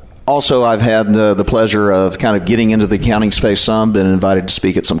 But also, I've had the pleasure of kind of getting into the accounting space some, been invited to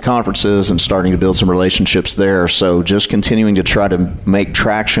speak at some conferences and starting to build some relationships there. So just continuing to try to make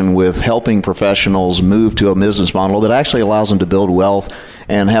traction with helping professionals move to a business model that actually allows them to build wealth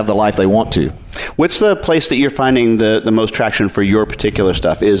and have the life they want to. What's the place that you're finding the most traction for your particular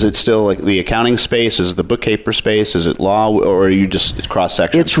stuff? Is it still like the accounting space? Is it the bookkeeper space? Is it law? Or are you just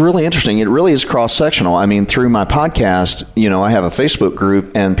cross-sectional? It's really interesting. It really is cross-sectional. Through my podcast, I have a Facebook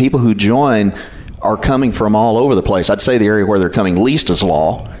group, and people who join are coming from all over the place. I'd say the area where they're coming least is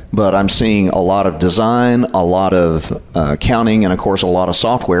law, but I'm seeing a lot of design, a lot of accounting, and of course a lot of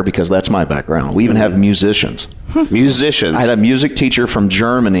software, because that's my background. We even have musicians. Musicians. I had a music teacher from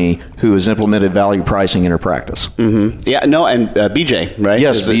Germany who has implemented value pricing in her practice. Mm-hmm. Yeah, no, and BJ, right?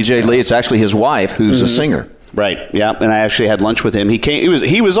 Yes, BJ Lee. It's actually his wife who's a singer. Right. Yeah. And I actually had lunch with him.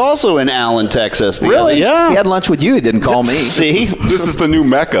 He was also in Allen, Texas. Really? Yeah. He had lunch with you. He didn't call me. See, this is the new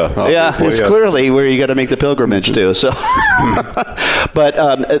Mecca. Obviously. Yeah, it's clearly where you got to make the pilgrimage to. So,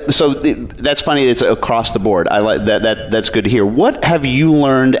 but so that's funny. It's across the board. I like that. That's good to hear. What have you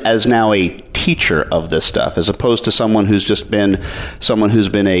learned as now a teacher of this stuff, as opposed to someone who's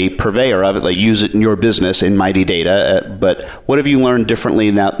been a purveyor of it, like use it in your business in Mighty Data. But what have you learned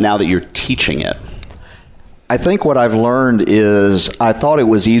differently now that you're teaching it? I think what I've learned is I thought it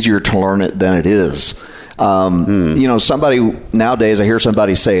was easier to learn it than it is. Somebody nowadays, I hear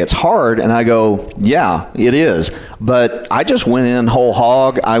somebody say it's hard, and I go, yeah, it is. But I just went in whole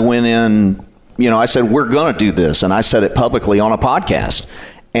hog. I went in, I said, we're going to do this. And I said it publicly on a podcast.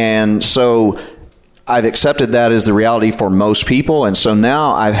 And so I've accepted that as the reality for most people. And so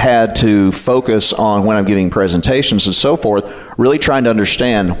now I've had to focus on, when I'm giving presentations and so forth, really trying to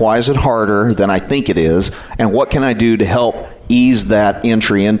understand why is it harder than I think it is, and what can I do to help ease that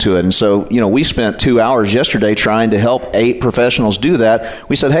entry into it. And so, we spent 2 hours yesterday trying to help 8 professionals do that.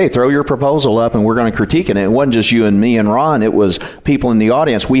 We said, hey, throw your proposal up and we're going to critique it. And it wasn't just you and me and Ron. It was people in the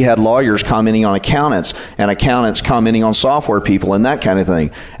audience. We had lawyers commenting on accountants and accountants commenting on software people and that kind of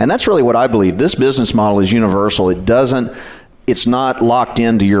thing. And that's really what I believe. This business model is universal. It's not locked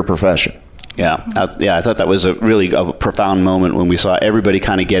into your profession. Yeah, I thought that was a profound moment when we saw everybody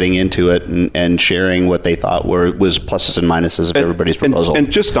kind of getting into it and sharing what they thought was pluses and minuses of everybody's proposal.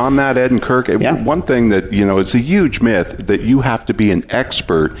 And just on that, Ed and Kirk, one thing that, it's a huge myth that you have to be an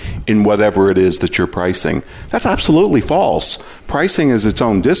expert in whatever it is that you're pricing. That's absolutely false. Pricing is its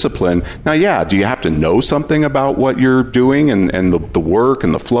own discipline. Now, do you have to know something about what you're doing and the work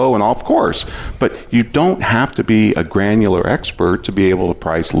and the flow and all? Of course. But you don't have to be a granular expert to be able to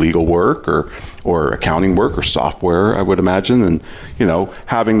price legal work or accounting work or software, I would imagine. And,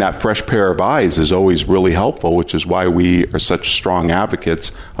 having that fresh pair of eyes is always really helpful, which is why we are such strong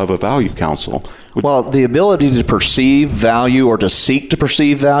advocates of a value council. Well, the ability to perceive value or to seek to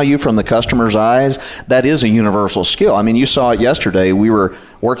perceive value from the customer's eyes, that is a universal skill. I mean, you saw it yesterday. We were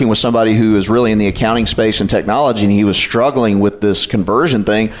working with somebody who is really in the accounting space and technology, and he was struggling with this conversion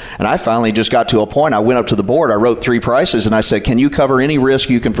thing. And I finally just got to a point. I went up to the board. I wrote 3 prices, and I said, can you cover any risk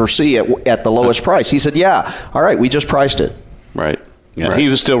you can foresee at the lowest price? He said, yeah. All right, we just priced it. Right. Yeah, right. He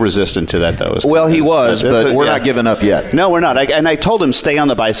was still resistant to that, though. Well, he was, but we're not giving up yet. No, we're not. And I told him, stay on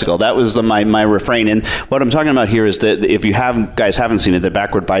the bicycle. That was my refrain. And what I'm talking about here is that if you guys haven't seen it, the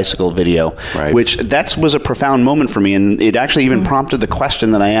backward bicycle video, right, which that was a profound moment for me. And it actually even prompted the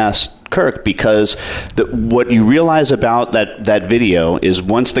question that I asked Kirk, because what you realize about that video is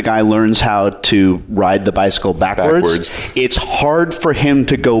once the guy learns how to ride the bicycle backwards, it's hard for him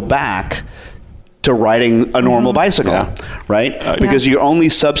to go back to riding a normal bicycle, right? Because you're only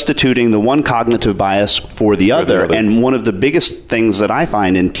substituting the one cognitive bias for the other. And one of the biggest things that I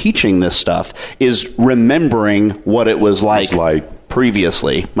find in teaching this stuff is remembering what it was like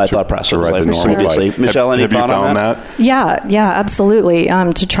previously. My thought process was like previously. Michelle, any thought on that? Yeah, absolutely.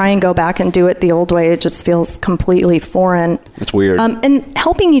 To try and go back and do it the old way, it just feels completely foreign. It's weird. And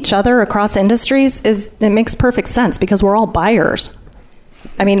helping each other across industries it makes perfect sense because we're all buyers.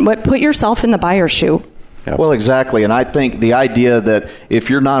 I mean, put yourself in the buyer's shoe. Yep. Well, exactly. And I think the idea that if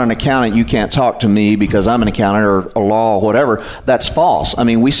you're not an accountant, you can't talk to me because I'm an accountant or a law or whatever, that's false. I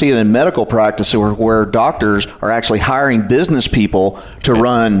mean, we see it in medical practice where doctors are actually hiring business people to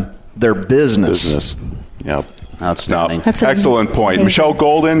run their business. Yep. Outstanding. That's excellent point. Amazing. Michelle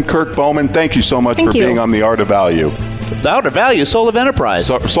Golden, Kirk Bowman, thank you so much for being on The Art of Value. The Art of Value, Soul of Enterprise.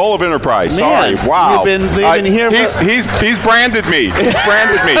 Soul of Enterprise. Man, sorry. Wow. You've been here. He's branded me. He's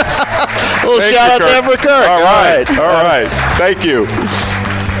branded me. Well, shout out there for Kirk. All right. Thank you.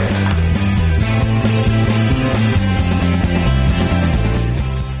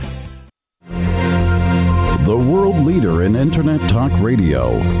 The world leader in Internet Talk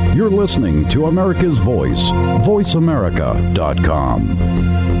Radio. You're listening to America's Voice, voiceamerica.com.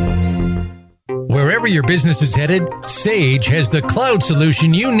 Wherever your business is headed, Sage has the cloud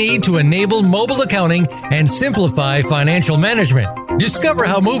solution you need to enable mobile accounting and simplify financial management. Discover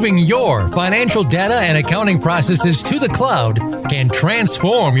how moving your financial data and accounting processes to the cloud can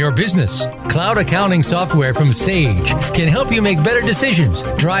transform your business. Cloud accounting software from Sage can help you make better decisions,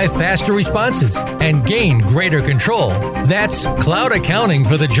 drive faster responses, and gain greater control. That's cloud accounting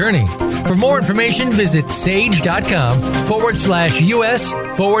for the journey. For more information, visit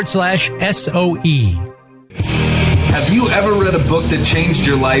sage.com/US/SOE. Have you ever read a book that changed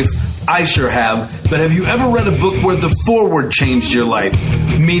your life? I sure have. But have you ever read a book where the foreword changed your life?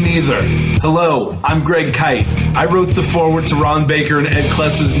 Me neither. Hello, I'm Greg Kite. I wrote the foreword to Ron Baker and Ed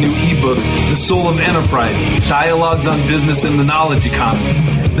Kless's new ebook, The Soul of Enterprise, Dialogues on Business and the Knowledge Economy.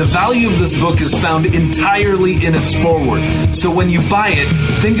 The value of this book is found entirely in its foreword. So when you buy it,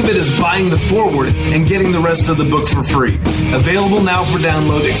 think of it as buying the foreword and getting the rest of the book for free. Available now for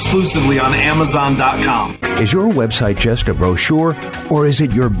download exclusively on Amazon.com. Is your website just a brochure, or is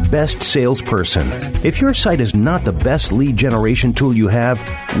it your best best salesperson. If your site is not the best lead generation tool you have,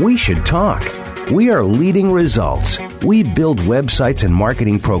 we should talk. We are Leading Results. We build websites and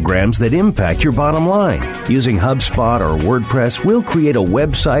marketing programs that impact your bottom line. Using HubSpot or WordPress, we'll create a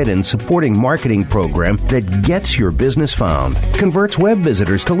website and supporting marketing program that gets your business found, converts web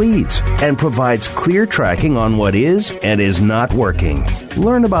visitors to leads, and provides clear tracking on what is and is not working.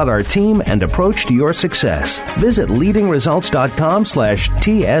 Learn about our team and approach to your success. Visit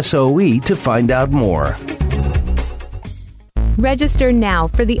leadingresults.com/TSOE to find out more. Register now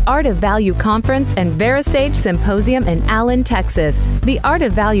for the Art of Value Conference and VeraSage Symposium in Allen, Texas. The Art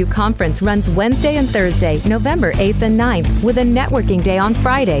of Value Conference runs Wednesday and Thursday, November 8th and 9th, with a networking day on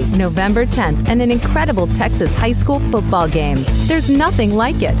Friday, November 10th, and an incredible Texas high school football game. There's nothing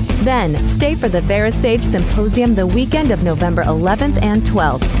like it. Then, stay for the VeraSage Symposium the weekend of November 11th and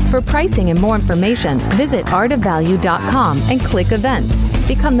 12th. For pricing and more information, visit artofvalue.com and click Events.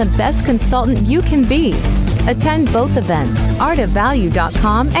 Become the best consultant you can be. Attend both events,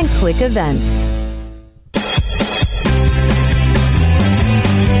 artofvalue.com and click Events.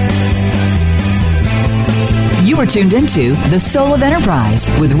 You are tuned into The Soul of Enterprise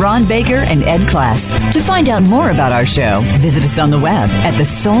with Ron Baker and Ed Kless. To find out more about our show, visit us on the web at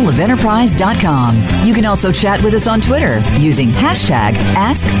thesoulofenterprise.com. You can also chat with us on Twitter using hashtag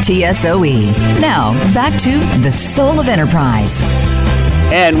AskTSOE. Now, back to The Soul of Enterprise.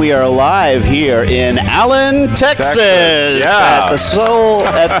 And we are live here in Allen, Texas. Yeah. At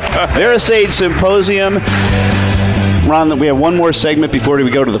VeraSage Symposium. Ron, we have one more segment before we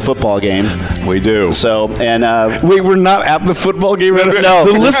go to the football game. We do. So, and wait, we're not at the football game. No,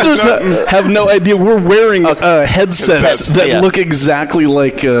 the listeners have no idea. We're wearing headsets that look exactly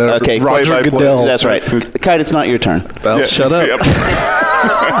like Roger Goodell. That's right. Kite, it's not your turn. Well, shut up. Yep.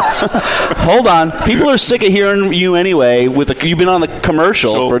 Hold on. People are sick of hearing you anyway. You've been on the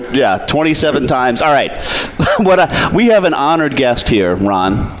commercial for 27 times. All right. We have an honored guest here,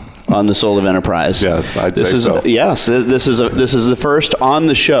 Ron, on the Soul of Enterprise. Yes, I'd say so. Yes, this is the first on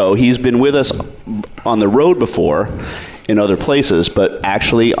the show. He's been with us on the road before in other places, but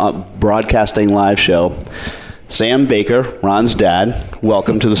actually broadcasting live show. Sam Baker, Ron's dad,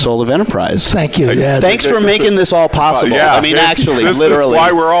 welcome to the Soul of Enterprise. Thank you. Thanks for making this all possible. Yeah, I mean, actually, this literally. is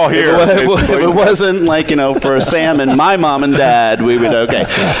why we're all here. It wasn't like, for Sam and my mom and dad, we would, okay.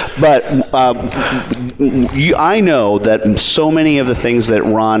 But I know that so many of the things that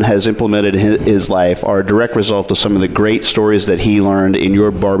Ron has implemented in his life are a direct result of some of the great stories that he learned in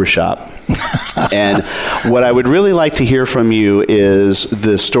your barbershop. And what I would really like to hear from you is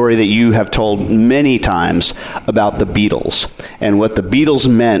the story that you have told many times about the Beatles and what the Beatles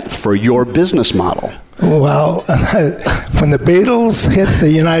meant for your business model. Well, when the Beatles hit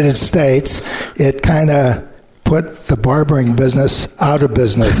the United States, it kind of put the barbering business out of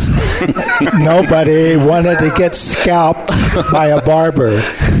business. Nobody wanted to get scalped by a barber.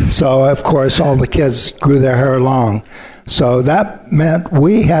 So, of course, all the kids grew their hair long. So that meant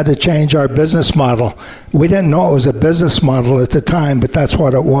we had to change our business model. We didn't know it was a business model at the time, but that's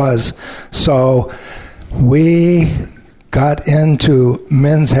what it was. So we got into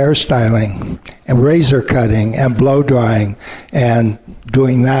men's hairstyling and razor cutting and blow drying and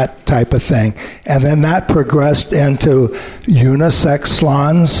doing that type of thing. And then that progressed into unisex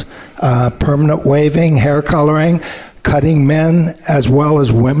salons, permanent waving, hair coloring, cutting men as well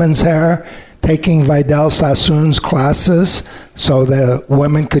as women's hair, taking Vidal Sassoon's classes so the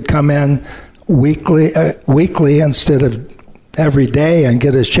women could come in weekly instead of every day and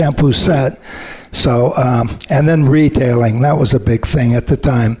get a shampoo set. So, and then retailing, that was a big thing at the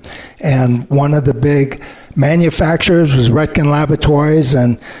time. And one of the big manufacturers was Redken Laboratories,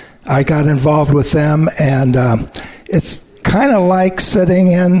 and I got involved with them. And it's kind of like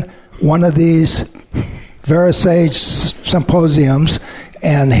sitting in one of these VeraSage symposiums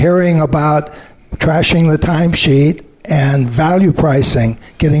and hearing about trashing the timesheet and value pricing,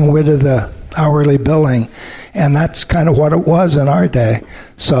 getting rid of the hourly billing. And that's kind of what it was in our day.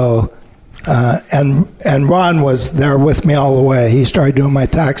 So, and Ron was there with me all the way. He started doing my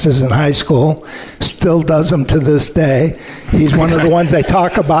taxes in high school, still does them to this day. He's one of the ones they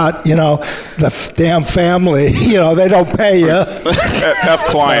talk about, the damn family, they don't pay you. F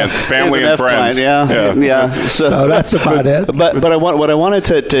client, family and friends. Yeah. So that's about it. But what I wanted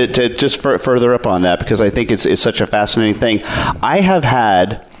to just further up on that, because I think it's such a fascinating thing. I have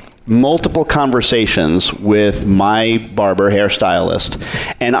had multiple conversations with my barber hairstylist,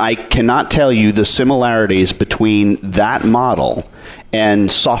 and I cannot tell you the similarities between that model and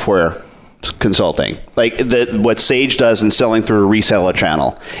software consulting, like what Sage does in selling through a reseller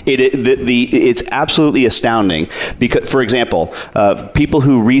channel. It's absolutely astounding because, for example, people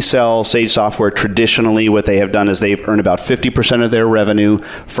who resell Sage software traditionally, what they have done is they've earned about 50% of their revenue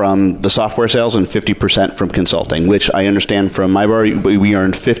from the software sales and 50% from consulting, which I understand from my bar, we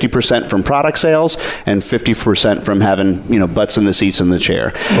earned 50% from product sales and 50% from having butts in the seats in the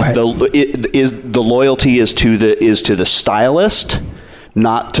chair. Right. The loyalty is to the stylist,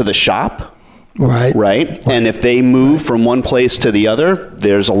 not to the shop. Right. And if they move from one place to the other,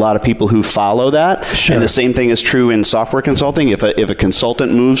 there's a lot of people who follow that. Sure. And the same thing is true in software consulting. If a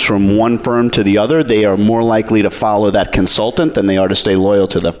consultant moves from one firm to the other, they are more likely to follow that consultant than they are to stay loyal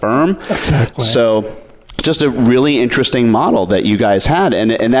to the firm. Exactly. So just a really interesting model that you guys had.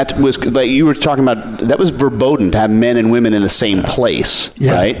 And that was, like you were talking about, that was verboten to have men and women in the same place,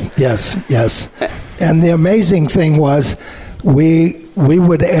 right? Yes. And the amazing thing was, we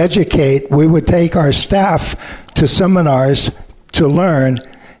would educate, we would take our staff to seminars to learn,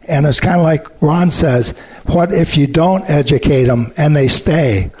 and it's kind of like Ron says, what if you don't educate them and they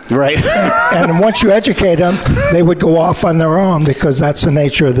stay? Right. And once you educate them, they would go off on their own because that's the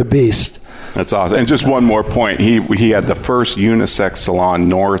nature of the beast. That's awesome. And just one more point. He had the first unisex salon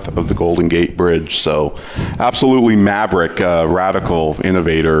north of the Golden Gate Bridge. So absolutely maverick, radical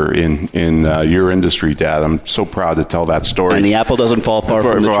innovator in your industry, Dad. I'm so proud to tell that story. And the apple doesn't fall far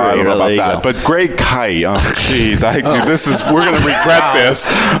from the tree. I don't know about that. But Greg Kite, geez, we're going to regret this.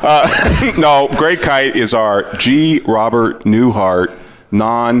 No, Greg Kite is our G. Robert Newhart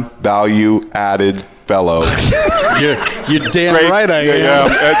non-value added fellow. You're damn right I am.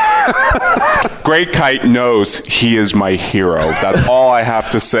 Greg Kite knows he is my hero. That's all I have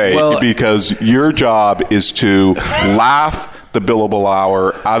to say, because your job is to laugh the billable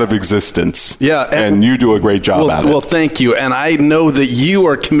hour out of existence. Yeah. And you do a great job at it. Well, thank you. And I know that you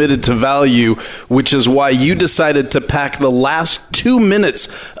are committed to value, which is why you decided to pack the last 2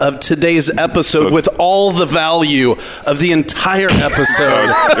 minutes of today's episode with all the value of the entire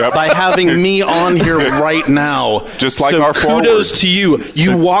episode by having me on here right now. Just like our forward. Kudos to you.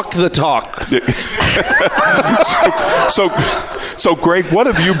 You walked the talk. So Greg, what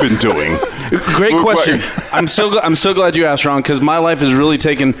have you been doing? Great question. I'm so glad you asked, Ron, because my life has really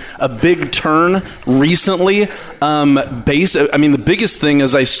taken a big turn recently. The biggest thing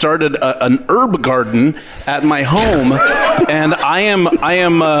is I started an herb garden at my home, and I am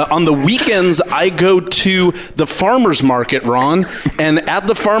on the weekends I go to the farmers market, Ron, and at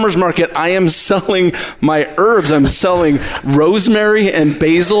the farmers market I am selling my herbs. I'm selling rosemary and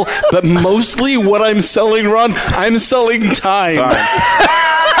basil, but mostly what I'm selling, Ron, I'm selling thyme.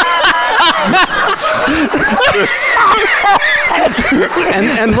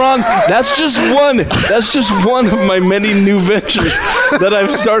 and Ron, that's just one of my many new ventures that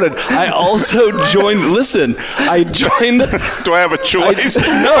I've started. I also joined. Do I have a choice?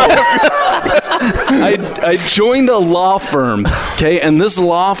 I joined a law firm. Okay, and this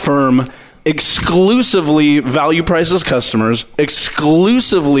law firm exclusively value prices customers,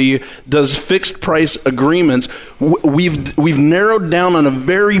 exclusively does fixed price agreements. We've narrowed down on a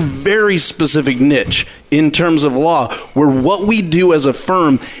very, very specific niche in terms of law, where what we do as a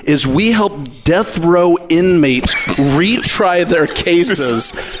firm is we help death row inmates retry their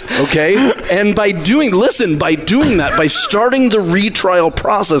cases, okay? And by doing that, by starting the retrial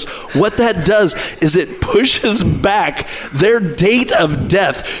process, what that does is it pushes back their date of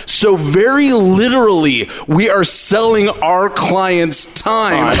death. So very literally, we are selling our clients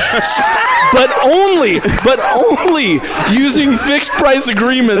time, but only using fixed price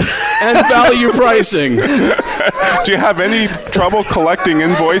agreements and value pricing. Do you have any trouble collecting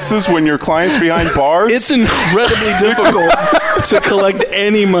invoices when your client's behind bars? It's incredibly difficult to collect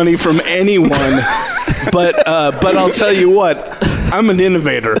any money from anyone, but I'll tell you what, I'm an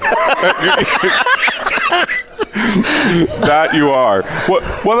innovator. That you are.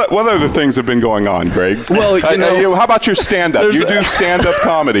 What other things have been going on, Greg? Well, how about your stand-up? You do stand-up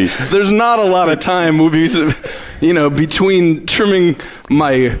comedy. There's not a lot of time, between trimming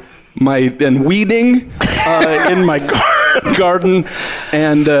my and weeding in my garden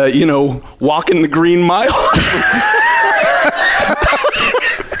and walking the green mile.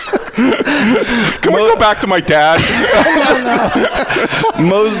 Can we go back to my dad?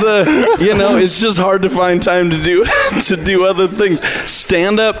 It's just hard to find time to do other things.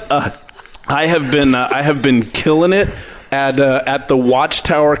 Stand up. I have been killing it at the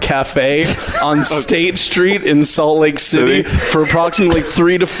Watchtower Cafe on State Street in Salt Lake City for approximately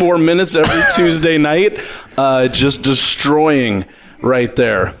 3 to 4 minutes every Tuesday night, just destroying right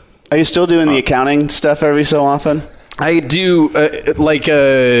there. Are you still doing the accounting stuff every so often? I do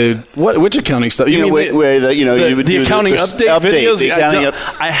which accounting stuff? You mean the accounting update videos?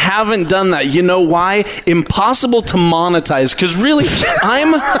 I haven't done that. You know why? Impossible to monetize, because really,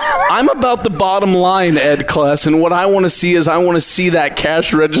 I'm about the bottom line, Ed Kless, and what I want to see is that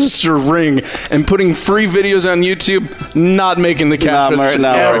cash register ring. And putting free videos on YouTube, not making the cash register.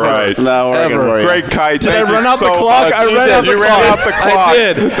 Greg Kite, did I run out the clock? I ran out the clock. I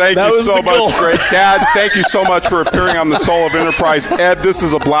did. Thank you so much, Greg. Dad, thank you so much for appearing on the Soul of Enterprise. Ed, this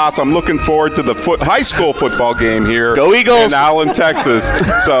is a blast. I'm looking forward to the high school football game here. Go Eagles! In Allen, Texas.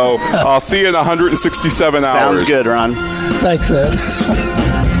 So I'll see you in 167 hours. Sounds good, Ron. Thanks, Ed.